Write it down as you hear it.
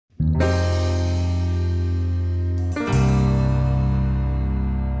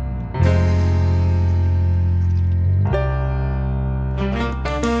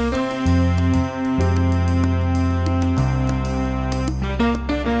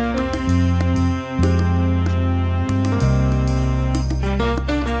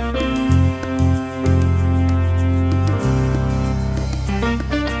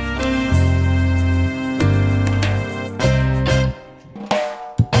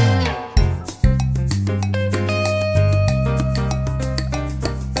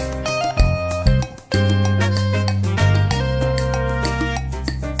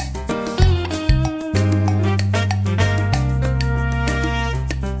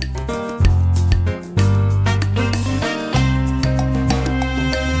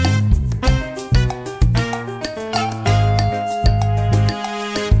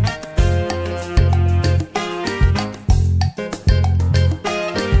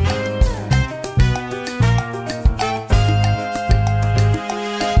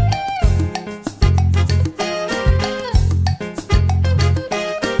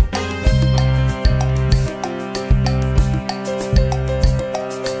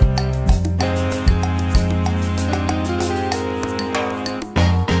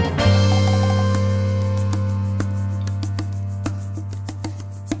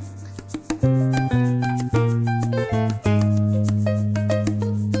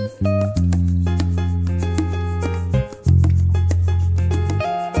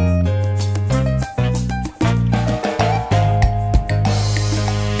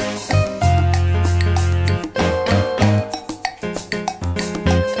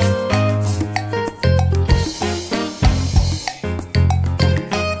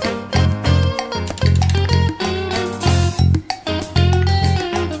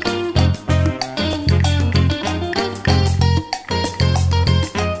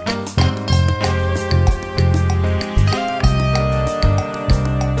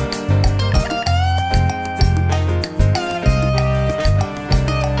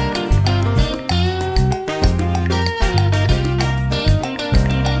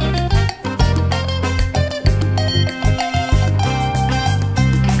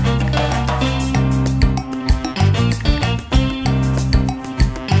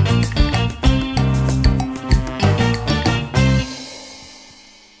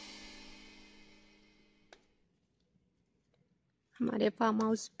हमारे farm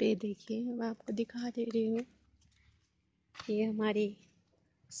house पे देखिए, मैं आपको दिखा दे रही हूँ। ये हमारी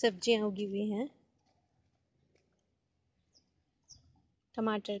सब्जियां उगी हुई हैं।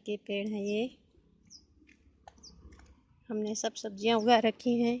 टमाटर के पेड़ हैं ये। हमने सब सब्जियां उगा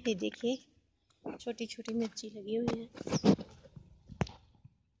रखी हैं। ये देखिए, छोटी छोटी मिर्ची लगी हुई है।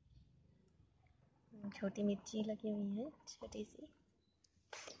 छोटी मिर्ची लगी हुई है, छोटी सी।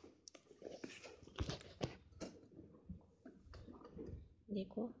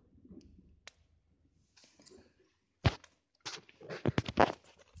 देखो,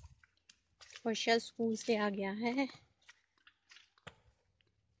 कौशल स्कूल से आ गया है।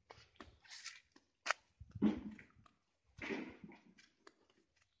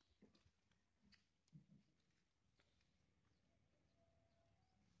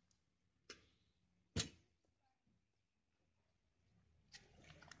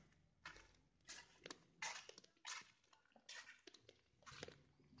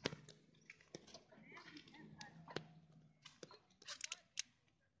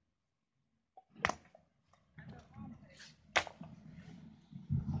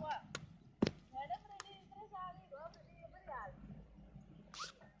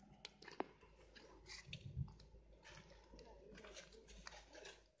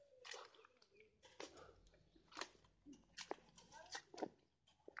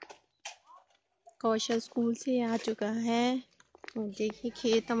 कौशल स्कूल से आ चुका है। और देखिए,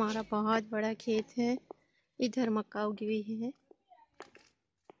 खेत हमारा बहुत बड़ा खेत है। इधर मक्का उगी हुई है।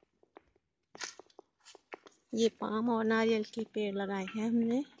 ये पाम और नारियल के पेड़ लगाए हैं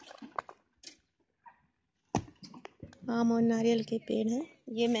हमने। पाम और नारियल के पेड़ हैं।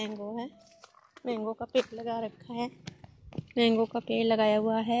 ये मैंगो है। मैंगो का पेड़ लगा रखा है। मैंगो का पेड़ लगाया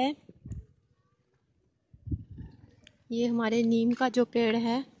हुआ है। ये हमारे नीम का जो पेड़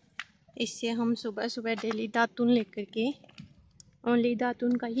है, इससे हम सुबह सुबह डेली दातुन लेकर के ओनली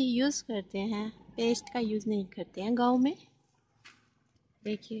दातुन का ही यूज़ करते हैं। पेस्ट का यूज़ नहीं करते हैं गांव में।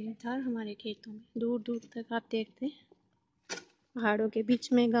 देखिए, इधर हमारे खेतों में दूर दूर तक आप देखते हैं। पहाड़ों के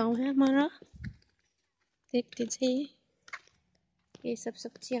बीच में गांव है हमारा। देखते जाइए, ये सब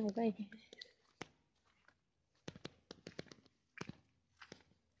सब्जियां उगाई हैं।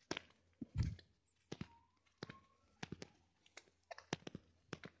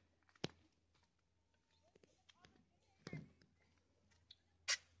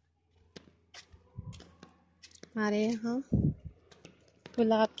 हमारे यहाँ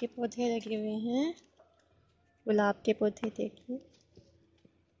गुलाब के पौधे लगे हुए हैं। गुलाब के पौधे देखिए।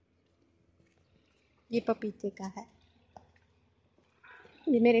 ये पपीते का है।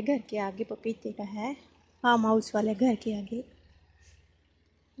 ये मेरे घर के आगे पपीते का है, फार्म हाउस वाले घर के आगे।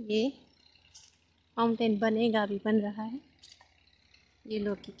 ये फाउंटेन बनेगा, भी बन रहा है। ये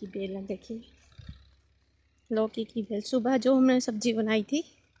लौकी की बेल है, देखिए। लौकी की बेल सुबह जो हमने सब्जी बनाई थी,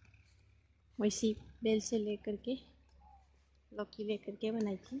 वैसी बेल से लेकर के लौकी लेकर के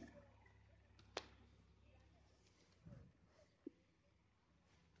बनाई थी।